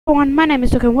Everyone, my name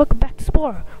is Toocka and welcome back to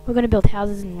Spore. We're going to build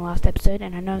houses in the last episode,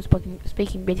 and I know I'm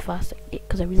speaking really fast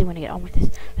because I really want to get on with this.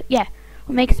 But yeah,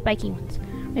 we'll make spiky ones.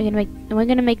 We're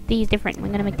going to make these different. We're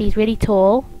going to make these really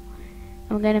tall,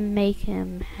 and we're going to make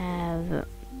them have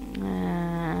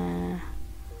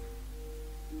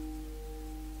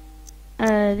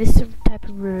this type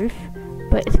of roof,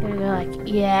 but it's going to go like,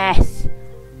 yes,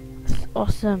 that's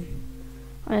awesome.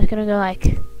 And it's going to go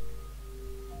like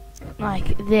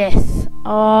this.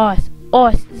 Oh, it's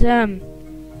awesome.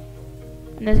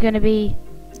 And there's gonna be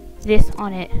this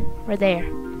on it right there.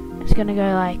 It's gonna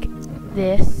go like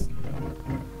this.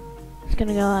 It's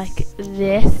gonna go like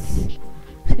this.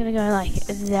 It's gonna go like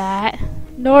that.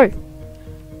 No,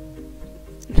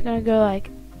 it's gonna go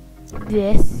like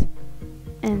this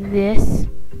and this.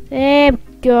 There we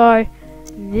go.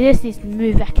 This needs to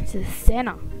move back into the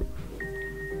center.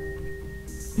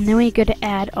 And then we go to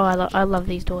add. Oh, I love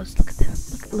these doors. Look at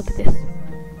this. Look at this.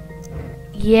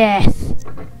 Yes.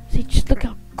 See, just look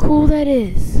how cool that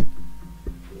is.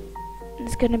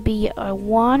 There's gonna be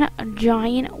one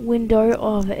giant window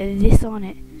of this on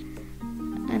it,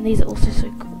 and these are also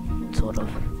so cool, sort of.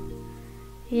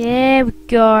 There we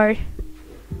go.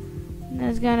 And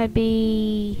there's gonna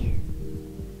be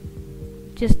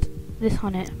just this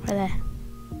on it right there.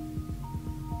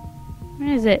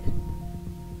 Where is it?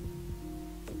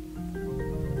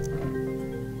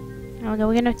 Okay,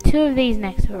 we're gonna have two of these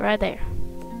next to it, right there.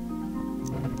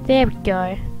 There we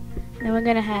go. And then we're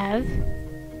gonna have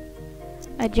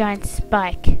a giant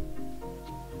spike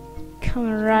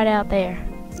coming right out there.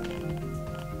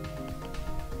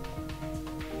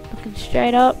 Looking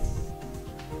straight up.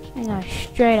 And going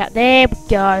straight up. There we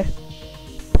go.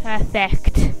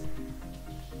 Perfect.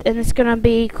 And it's gonna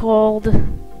be called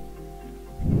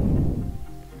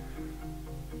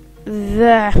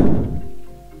the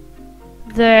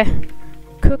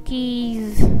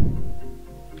Cookies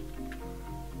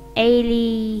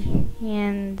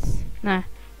Aliens. No,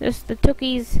 just the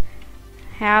Tookies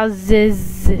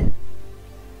Houses. The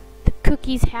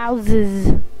Cookies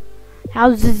Houses.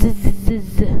 Houses.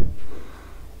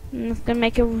 And it's gonna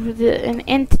make an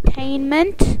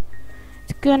entertainment.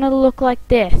 It's gonna look like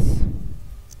this.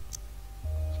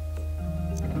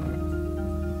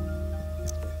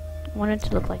 I want it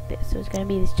to look like this. So it's gonna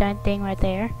be this giant thing right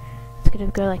there. It's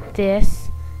gonna go like this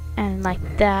and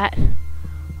like that.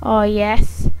 Oh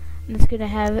yes. And it's gonna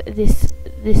have this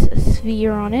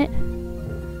sphere on it.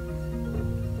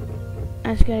 And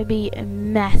it's gonna be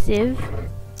massive.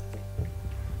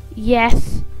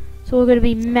 Yes. So we're gonna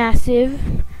be massive.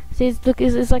 See, look,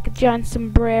 it's like a giant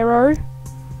sombrero.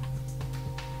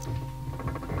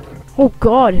 Oh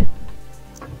god.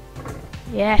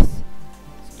 Yes.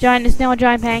 It's now a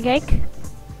giant pancake.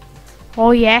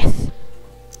 Oh yes.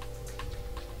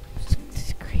 This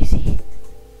is crazy.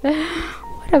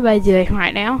 What am I doing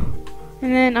right now?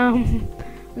 And then I'm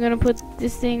gonna put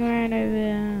this thing right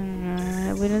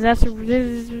over. That's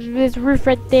this roof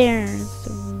right there.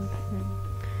 So,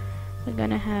 we're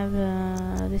gonna have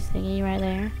this thingy right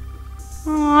there.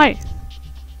 Oh, why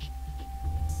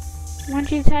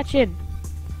don't you attach it?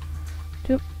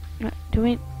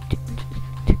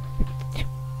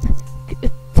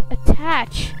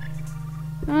 Attach.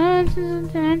 Oh, this is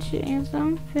attaching. It's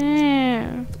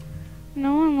unfair.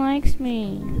 No one likes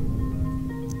me.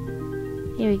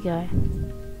 Here we go.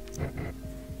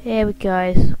 Here we go.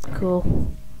 It's cool.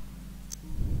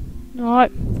 No.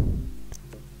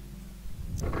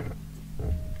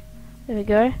 There we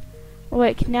go. Oh,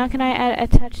 wait, now can I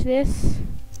attach this?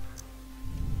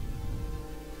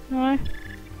 No.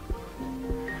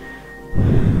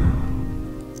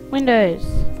 Windows.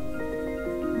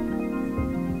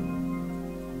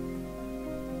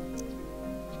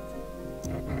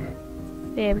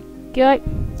 There we go.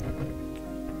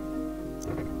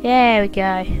 There we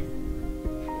go.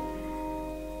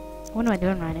 What am I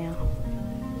doing right now?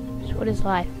 What is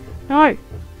life? No!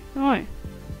 No!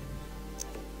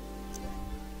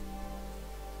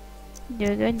 There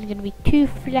we go. There's gonna be two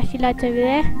flashy lights over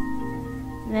there.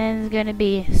 And then there's gonna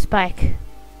be a spike.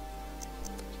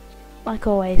 Like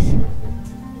always.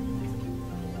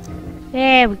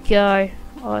 There we go.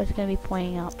 Oh, it's gonna be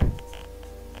pointing up.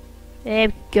 There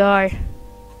we go.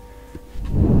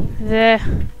 The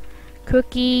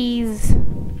cookies.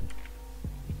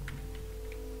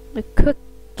 The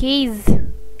cookies.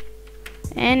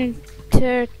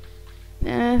 Enter.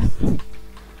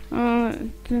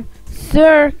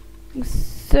 Circus.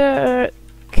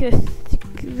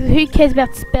 Who cares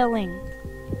about spelling?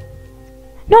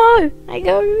 No! I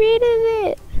got rid of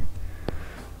it!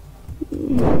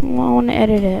 I want to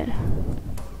edit it.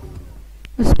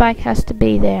 The spike has to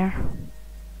be there.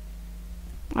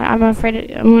 I'm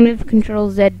afraid. I wonder if Control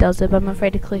Z does it, but I'm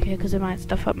afraid to click it because it might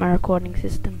stuff up my recording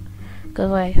system.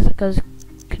 Because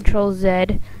Control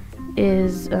Z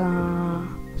is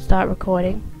start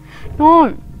recording.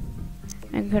 No.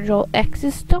 And Control X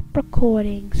is stop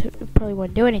recording, so it probably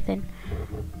won't do anything.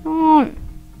 No.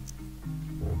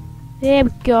 There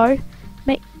we go.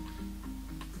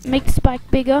 Make the spike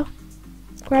bigger.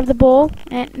 Grab the ball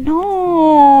and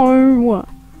no.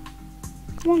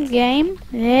 Come on, game.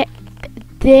 There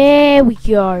we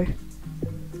go.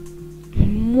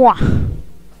 Mwah.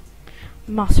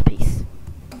 Masterpiece.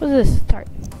 What's this? Turret.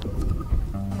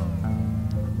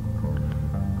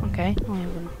 Okay, only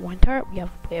have one turret.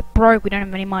 We're broke. We don't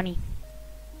have any money.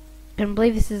 I don't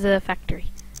believe this is a factory.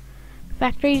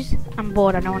 Factories. I'm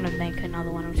bored. I don't want to make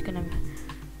another one. I'm just gonna.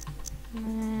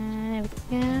 There we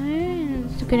go.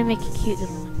 Just gonna make a cute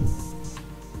little one.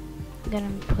 I'm gonna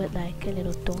put like a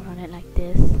little door on it like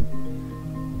this.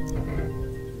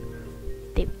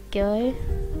 There we go.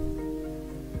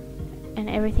 And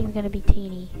everything's gonna be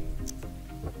teeny.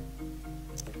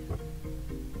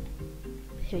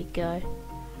 There we go.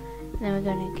 Then we're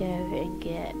gonna go and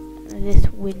get this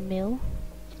windmill.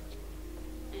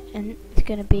 And it's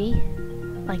gonna be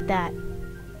like that.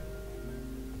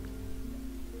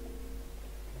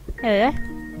 There we go.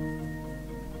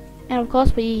 And of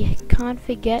course we can't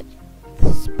forget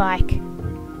the spike.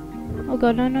 Oh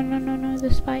god, no,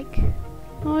 the spike.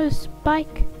 Oh, the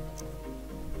spike.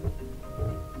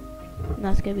 And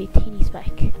that's gonna be a teeny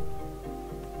spike.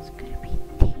 It's gonna be a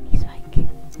teeny spike.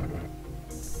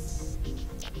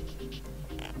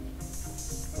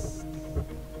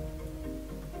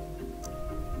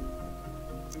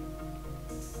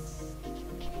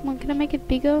 Come on, can I make it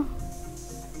bigger?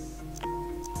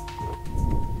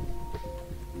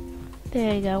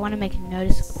 There you go, I want to make it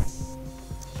noticeable.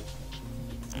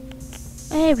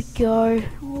 There we go.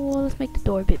 Oh, let's make the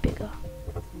door a bit bigger.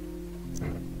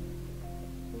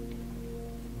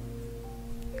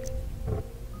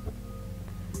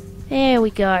 There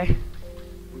we go.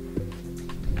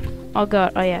 Oh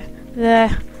god, oh yeah.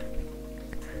 The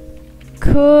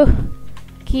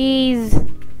cookies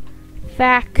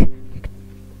factory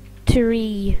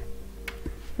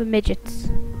for midgets.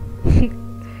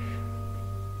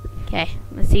 Okay,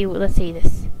 let's see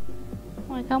this.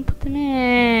 Oh, I can't put them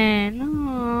in.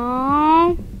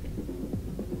 Aww.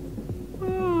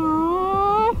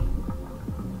 Aww.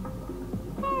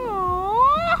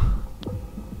 Aww.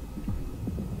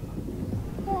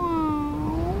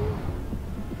 Aww.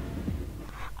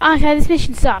 Okay, this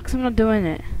mission sucks. I'm not doing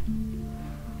it.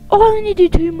 Oh, I need to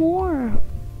do 2 more.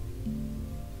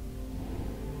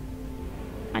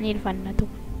 I need to find another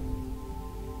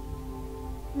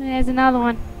one. There's another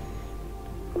one.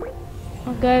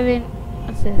 I'll go in.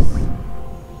 What's this?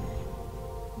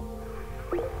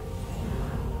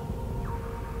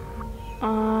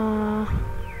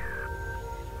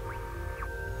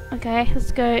 Okay,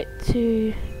 let's go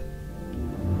to.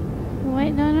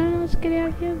 Wait, no, let's get out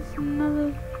of here. There's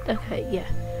another. Okay, yeah.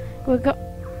 We got.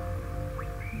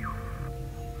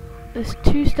 There's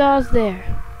 2 stars there.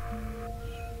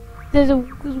 There's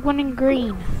one in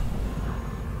green.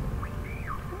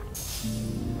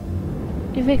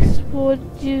 You've explored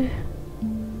you.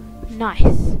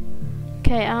 Nice.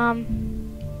 Okay,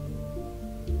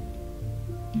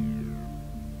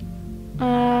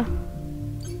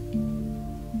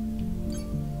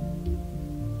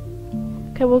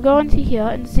 okay, we'll go into here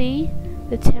and see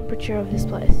the temperature of this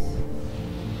place.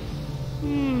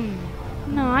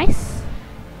 Nice.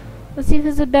 Let's see if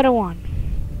there's a better one.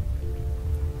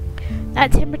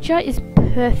 That temperature is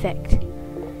perfect.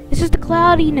 It's just the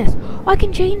cloudiness. Oh, I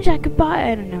can change that.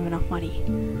 Goodbye. I don't have enough money.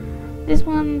 This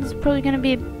one's probably going to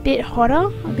be a bit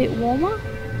hotter, a bit warmer.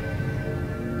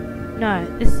 No,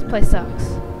 this place sucks.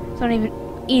 It's not even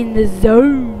in the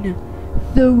zone.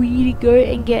 So we need to go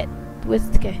and get. Where's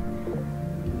the go?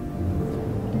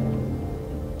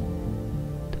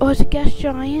 Oh, it's a gas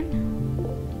giant.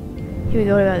 Here we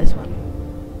go. What about this one?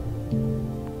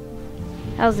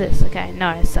 How's this? Okay,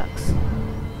 no, it sucks.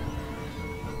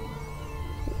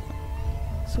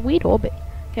 It's a weird orbit.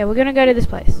 Okay, we're gonna go to this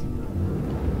place.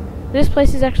 This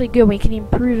place is actually good. We can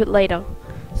improve it later.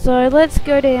 So let's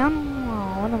go down.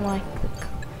 Oh, I don't like.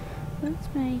 Let's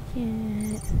make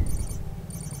it.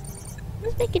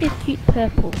 Let's make it a cute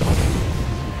purple.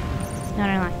 No, I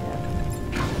don't like that.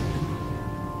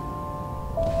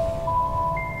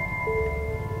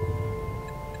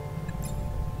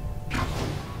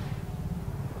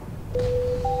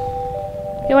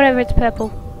 Okay, whatever. It's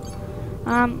purple.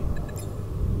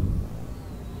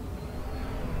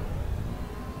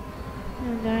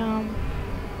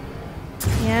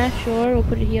 Yeah, sure, we'll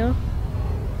put it here.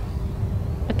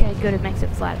 Okay, good, it makes it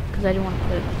flat, because I didn't want to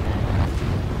put it like that.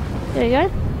 There you go.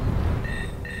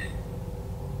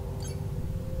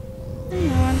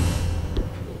 Hang on.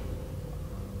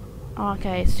 Oh,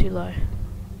 okay, it's too low.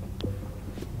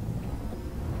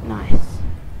 Nice.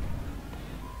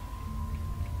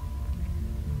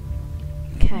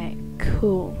 Okay,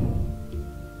 cool.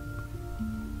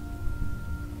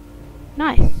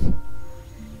 Nice.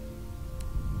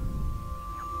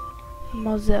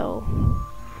 Moselle.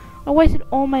 I wasted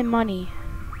all my money.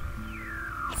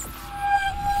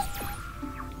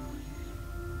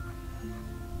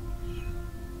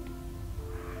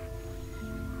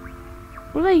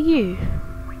 What are you?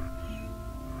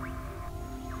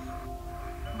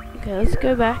 Okay, let's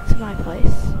go back to my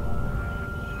place.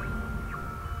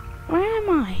 Where am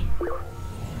I?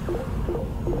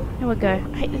 Here we go. I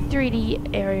hate the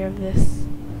 3D area of this.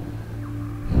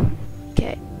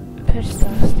 Okay, purchase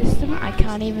the system. I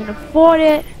can't even afford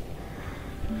it.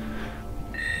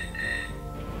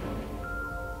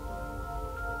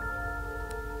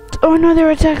 Oh no, there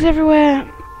are attacks everywhere.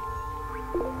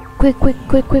 Quick, quick,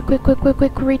 quick, quick, quick, quick, quick,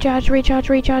 quick, recharge, recharge,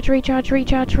 recharge, recharge,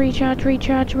 recharge, recharge,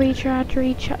 recharge, recharge,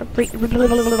 recharge,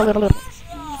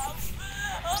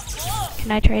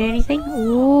 Can I trade anything?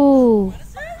 Ooh.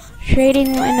 Trading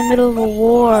in the middle of a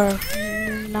war.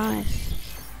 Nice.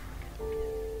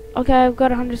 Okay, I've got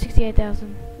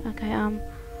 168,000. Okay,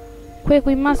 quick,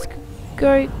 we must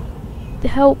go to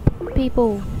help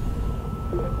people.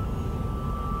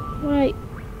 Wait.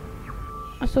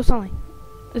 I saw something.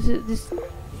 This.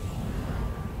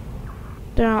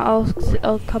 Don't know,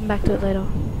 I'll come back to it later.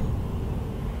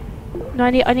 No,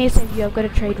 I need to save you. I've got a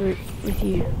trade route with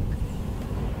you.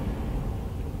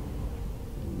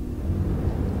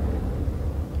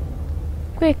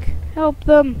 Quick, help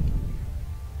them.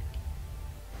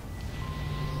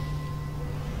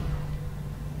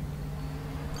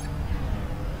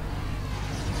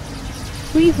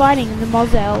 Who are you fighting in the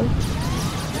Moselle?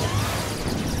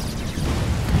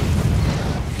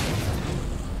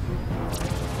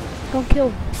 Don't kill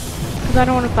him, because I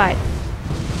don't want to fight.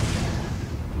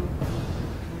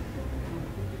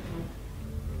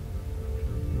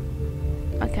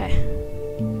 Okay.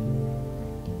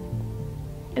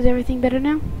 Is everything better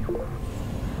now?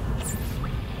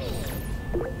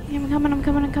 Yeah, I'm coming, I'm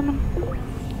coming, I'm coming.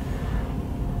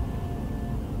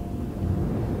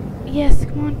 Yes,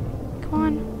 come on, come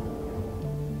on.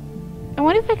 I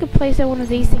wonder if I could place one of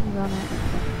these things on it.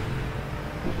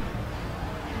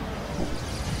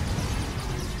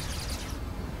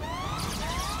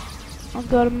 Oh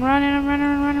god, I'm running, I'm running,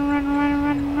 I'm running, running,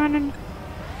 running, running, running,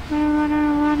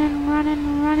 running, running,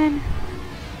 running, running.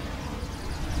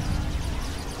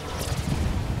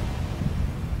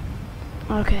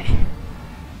 Okay.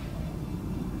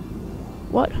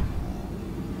 What?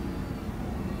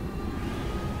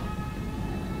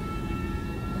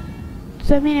 Does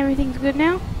that mean everything's good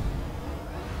now?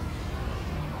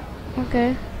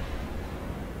 Okay.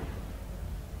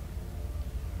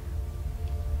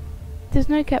 There's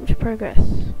no capture progress.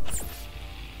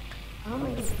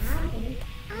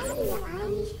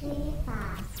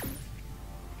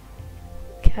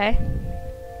 Okay.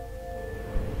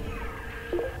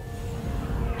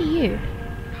 You.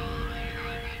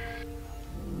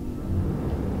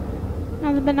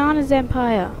 Now the Bananas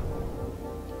Empire.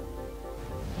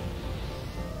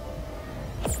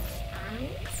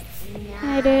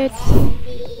 Hi dude.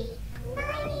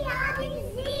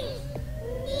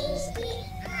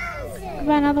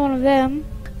 Buy another one of them.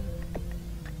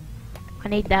 I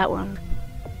need that one.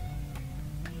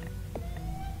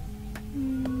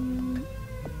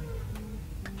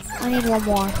 I need one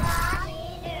more.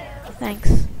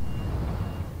 Thanks.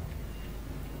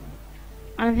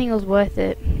 I don't think it was worth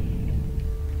it.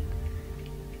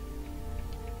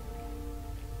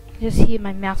 I just hear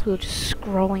my mouse wheel just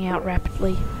scrolling out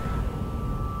rapidly.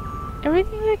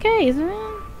 Everything's okay, isn't it?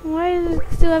 Why does it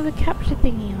still have a capture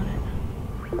thingy on it?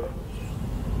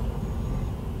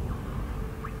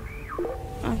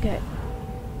 Okay.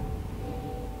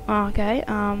 Okay, okay,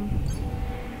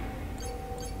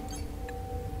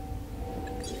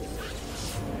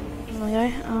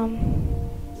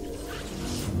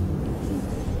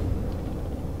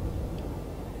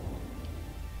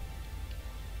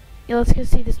 yeah, let's go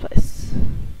see this place.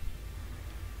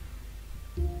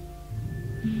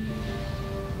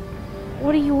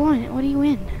 What do you want? What are you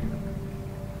in?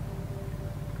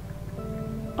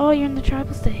 Oh, you're in the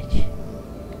tribal stage.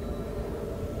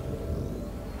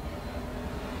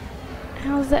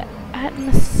 How's the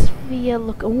atmosphere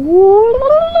look? Ooh,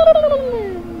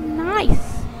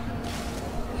 nice.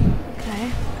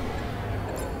 Okay.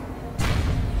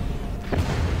 1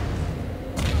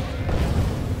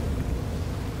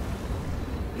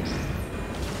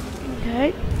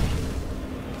 Okay.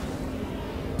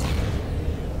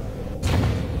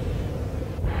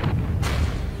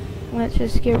 Let's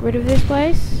just get rid of this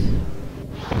place.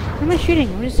 What am I shooting?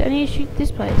 I need to shoot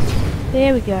this place.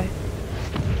 There we go.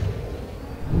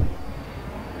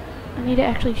 I need to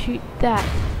actually shoot that.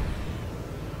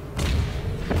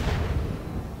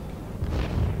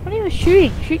 What am I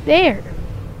shooting? Shoot there.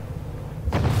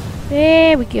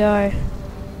 There we go.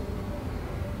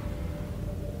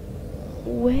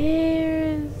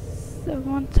 Where's the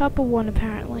one top of one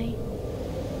apparently?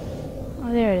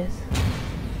 Oh, there it is.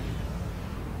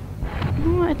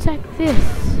 No, attack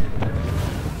this.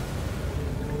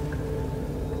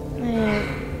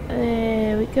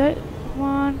 There we go.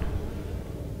 One.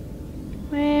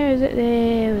 Where is it?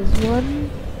 There was one.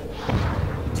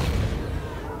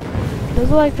 Does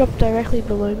it like drop directly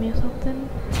below me or something?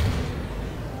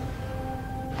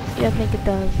 Yeah, I think it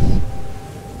does.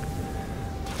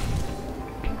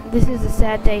 This is a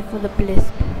sad day for the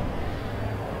Blissp.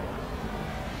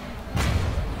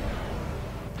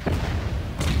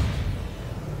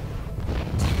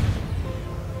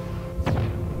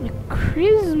 The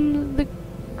crimson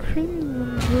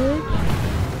village.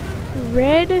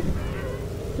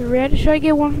 The red. Should I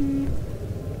get one from?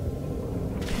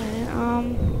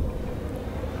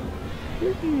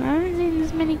 Okay. I haven't seen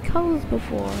this many colors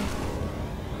before.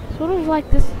 Sort of like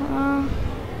this.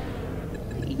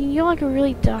 You're like a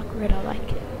really dark red. I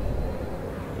like it.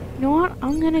 You know what?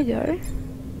 I'm gonna go.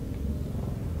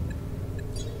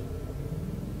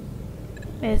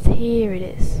 Yes, here it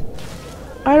is.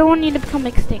 I don't want you to become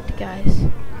extinct, guys.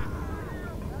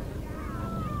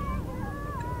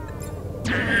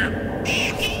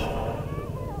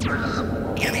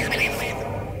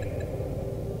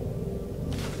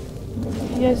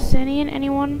 You guys sentient?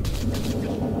 Anyone?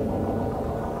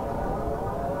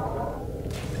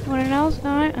 Anyone else?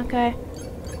 No? Okay.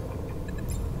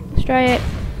 Let's try it.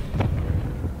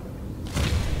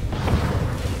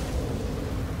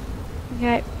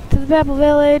 Okay, to the purple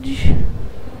village.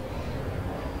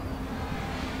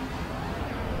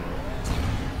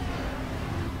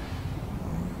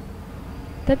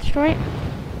 That destroy it?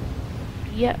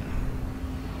 Yep.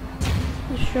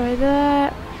 Destroy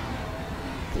that.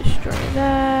 Destroy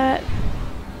that.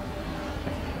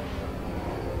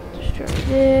 Destroy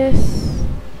this.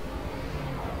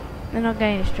 They're not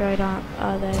getting destroyed,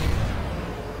 are they?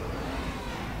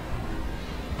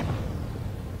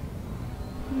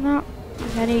 No.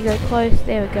 I need to go close.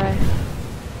 There we go.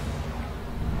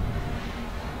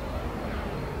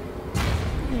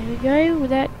 There we go. Will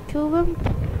that kill them?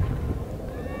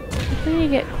 I need to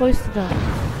get close to them.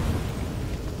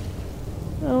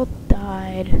 They all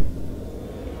died.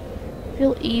 I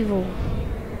feel evil.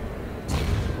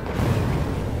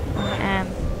 I am.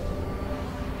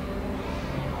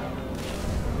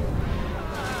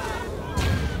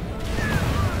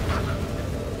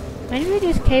 Maybe we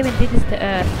just came and did this to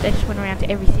Earth. They just went around to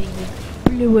everything and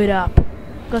blew it up. Of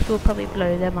course, we'll probably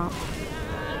blow them up.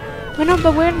 We're not,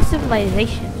 but we're in the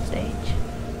civilization stage.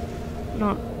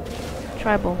 Not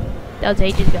tribal. That was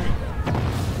ages ago.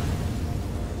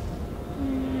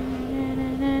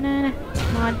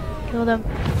 Come on, kill them.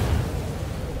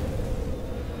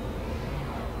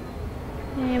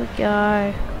 There we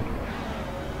go.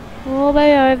 All the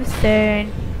way over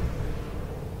soon.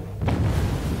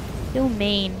 Still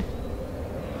mean.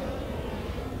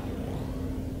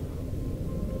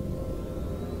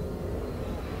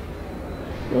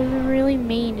 It was really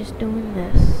mean just doing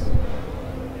this.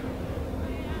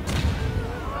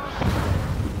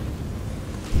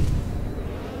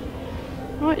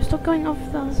 Alright, stop going off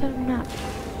the other side of the map.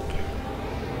 Okay.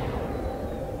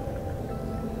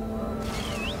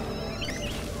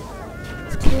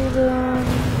 Let's kill them.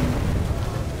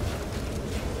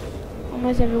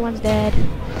 Almost everyone's dead.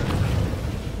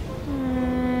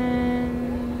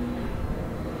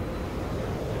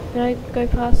 Did I go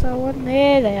past that one?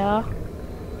 There they are.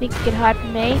 Think you can hide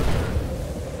from me.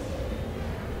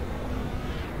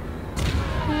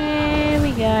 There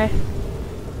we go.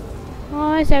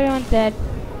 Almost everyone's dead.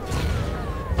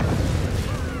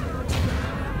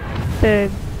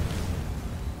 Boom.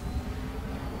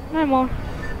 No more.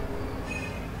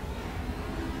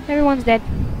 Everyone's dead.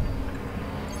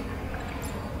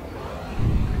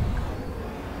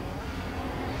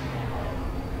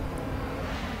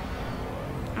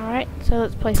 Alright, so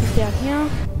let's place this down here.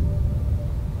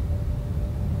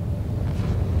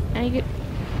 And you get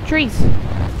trees.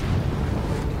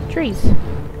 Trees.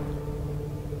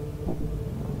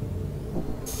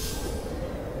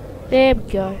 There we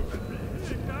go.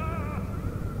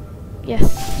 Yes.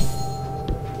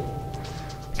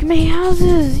 Look at my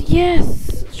houses.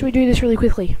 Yes. Should we do this really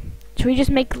quickly? Should we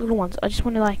just make little ones? I just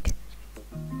want to like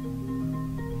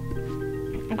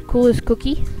call this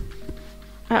cookie.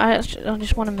 I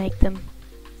just want to make them.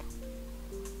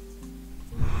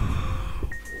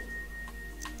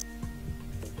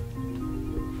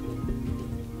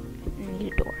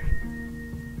 Need a door.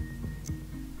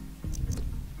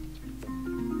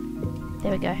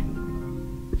 There we go.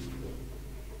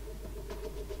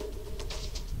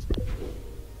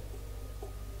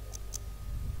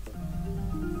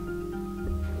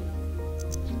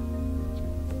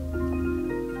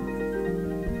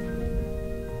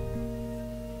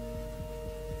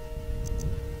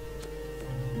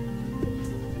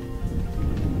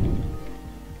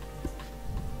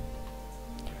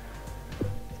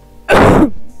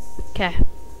 Okay.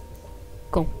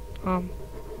 Cool.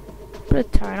 Put a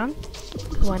turret on.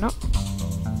 Why not?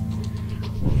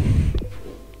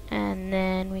 And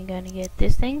then we're gonna get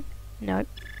this thing. Nope.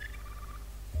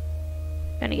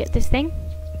 Gonna get this thing.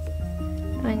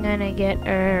 I'm gonna get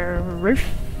a roof.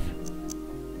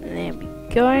 There we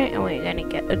go. And we're gonna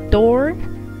get a door.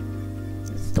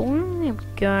 There we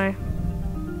go.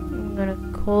 I'm gonna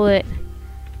call it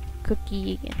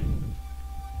cookie again.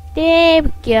 There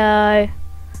we go.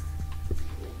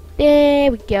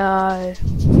 There we go.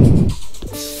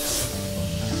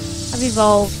 I've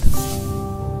evolved.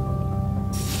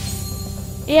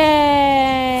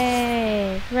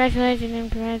 Yay!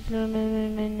 Congratulations.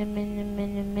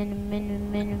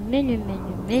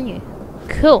 Menu.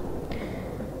 Cool.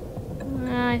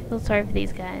 I feel sorry for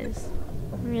these guys.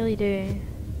 I really do.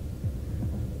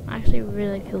 I actually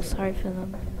really feel sorry for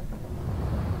them.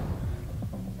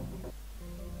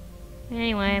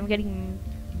 Anyway, I'm getting...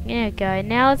 There we go.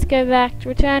 Now let's go back to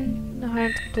return the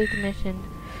home to complete the mission.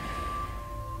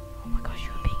 Oh my gosh,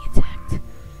 you are being attacked.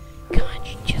 Can't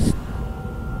you just...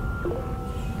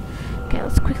 Okay,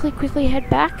 let's quickly head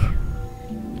back.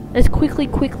 Let's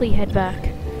quickly head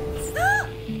back.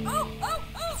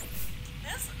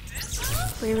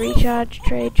 We recharge,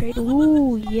 trade.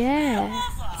 Ooh, yeah.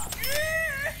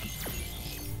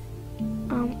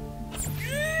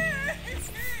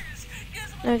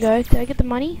 There we go. Did I get the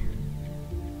money?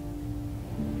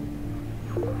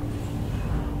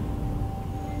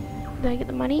 Did I get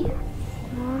the money?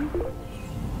 No.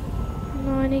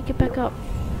 No, I need to get back up.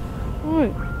 Oh,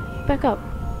 back up.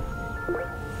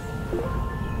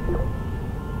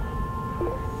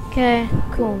 Okay,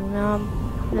 cool. Now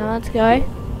let's go.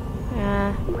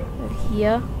 Over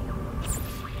here.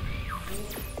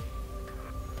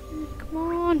 Come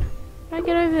on. How do I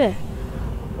get over there?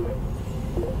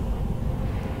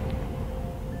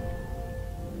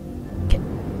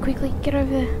 Quickly, get over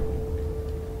there.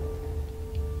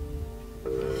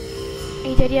 Are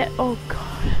you dead yet? Oh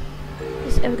god.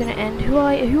 Is this ever gonna end? Who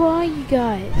are you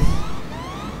guys?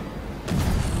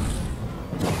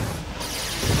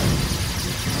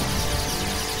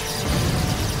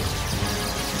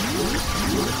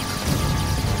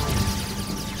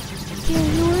 Yeah,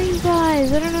 who are you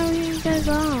guys? I don't know who you guys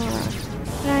are.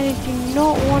 And I do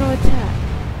not want to attack.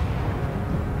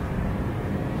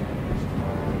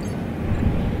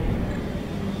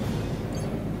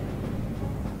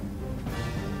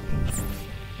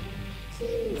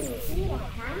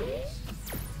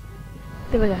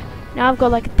 There we go. Now I've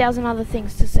got like 1,000 other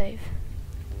things to save.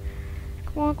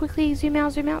 Come on, quickly, zoom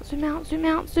out.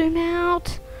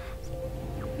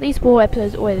 These Spore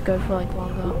episodes always go for like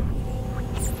longer.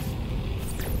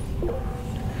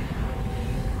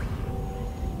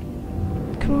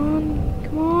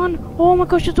 Come on. Oh my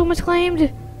gosh, it's almost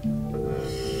claimed.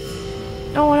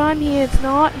 Oh, and I'm here, it's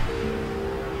not.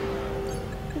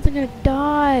 I'm gonna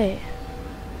die.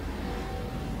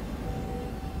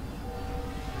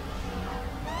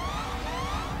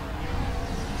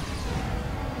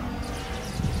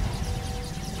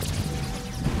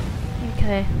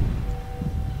 Okay.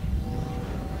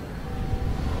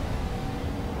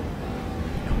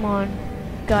 Come on,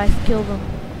 guys, kill them.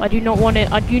 I do not want to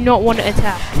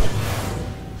attack.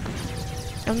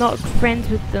 I'm not friends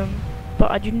with them,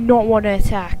 but I do not want to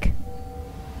attack.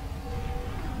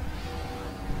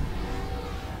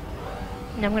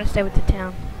 And I'm gonna stay with the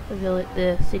town, the village,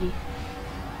 the city.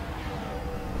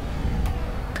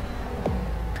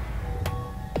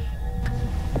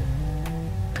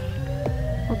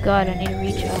 Oh god, I need a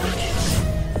recharge.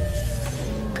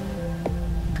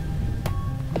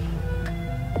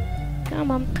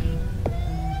 Come on.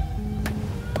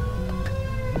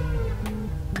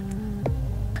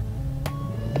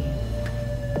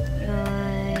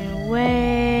 I'm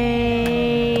waiting.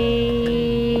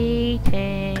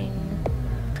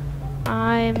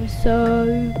 I'm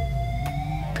so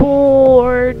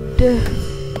bored.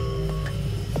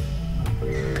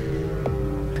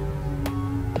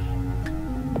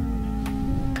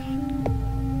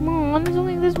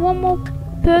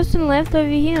 person left over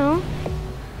here.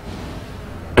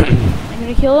 I'm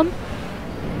gonna kill him.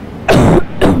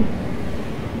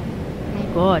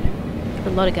 Oh god, a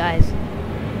lot of guys.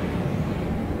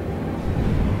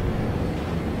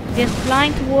 Just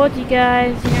flying towards you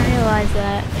guys. You don't realize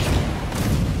that.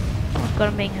 Oh god,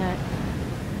 I'm being hurt.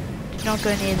 Do not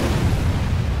go near them.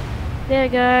 There we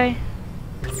go.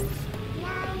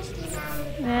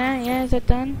 Yeah, is that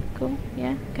done? Cool,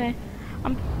 yeah, okay.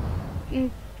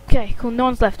 Okay, cool, no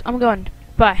one's left. I'm going.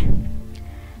 Bye.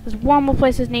 There's one more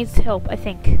place that needs help, I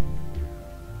think.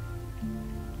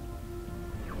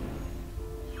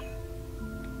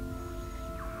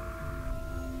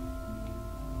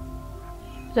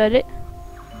 Is that it?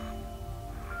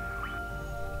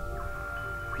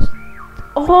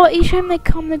 Oh, each time they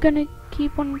come, they're gonna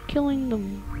keep on killing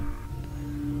them.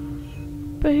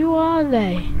 But who are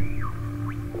they?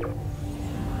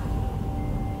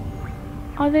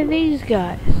 Are they these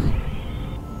guys?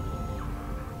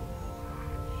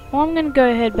 Well, I'm gonna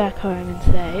go head back home and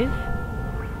save.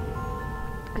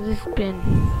 Because it's been,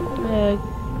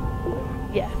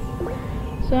 yeah.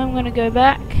 So I'm gonna go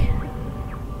back,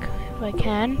 if I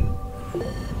can.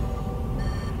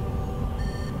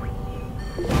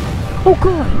 Oh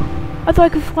god! I thought I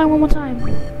could fly one more time.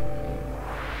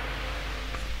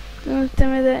 Don't tell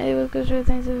me that it will go through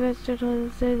things of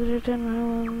vegetables, say the return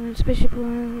home, spaceship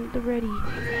on the ready.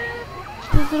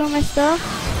 Is it all my stuff?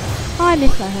 Oh, I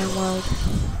miss my home world.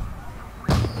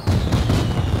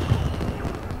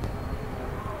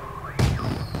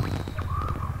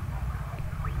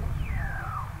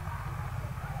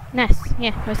 Nice.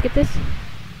 Yeah, can I skip this?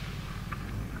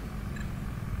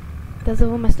 Does it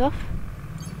all my stuff?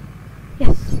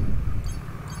 Yes.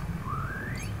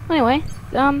 Anyway,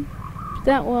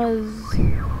 that was...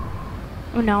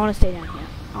 Oh no, I want to stay down here.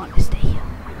 I want to stay here.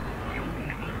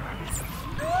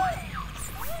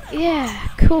 Yeah,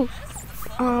 cool.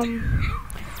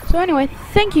 So anyway,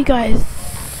 thank you guys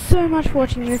so much for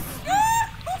watching this.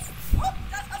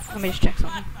 Let me just check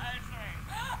something.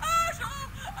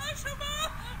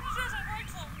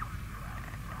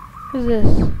 Who's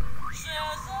this?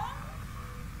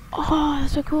 Oh,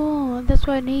 that's so cool. That's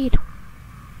what I need.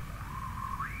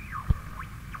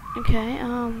 Okay,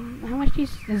 how much do you...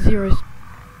 Zeros.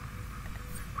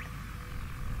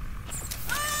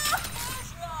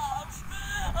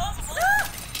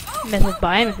 Mess with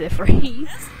buy them if they're free.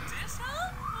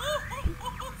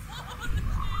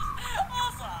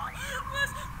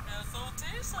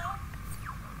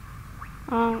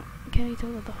 Can you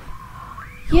tell that off?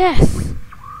 Yes!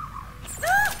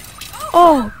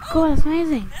 Oh, god, that's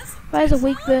amazing. Fires a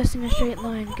weak burst in a straight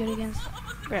line. Good against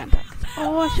ground attacks.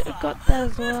 Oh, I should have got that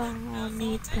as well. Oh, I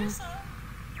need that.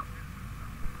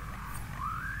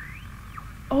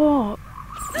 Oh,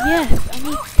 yes, I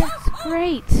need that's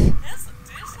great.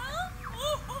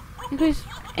 Increase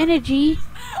energy,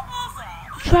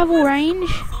 travel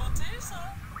range.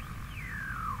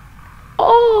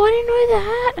 Oh, I didn't know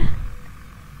that.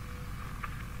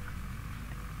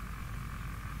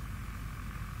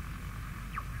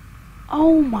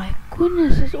 Oh my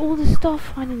goodness, there's all this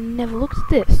stuff. I never looked at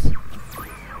this.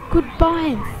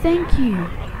 Goodbye and thank you.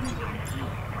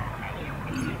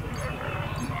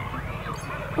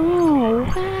 Oh,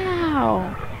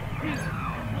 wow.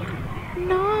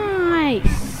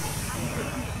 Nice.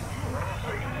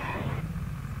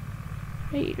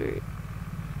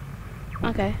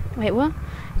 Okay, wait, what?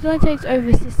 It only takes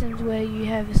over systems where you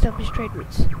have established trade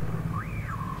routes.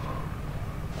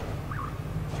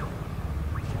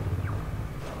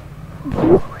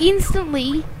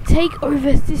 Instantly take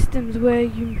over systems where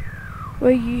you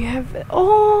have...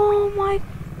 Oh my...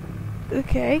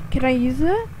 Okay, can I use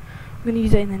that? I'm gonna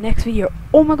use it in the next video.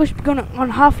 Oh my gosh, we're going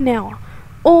on half an hour.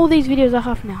 All these videos are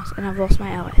half an hour and I've lost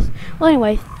my hours. Well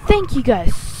anyway, thank you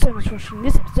guys so much for watching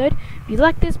this episode. If you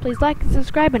like this, please like and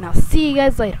subscribe and I'll see you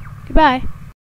guys later. Goodbye.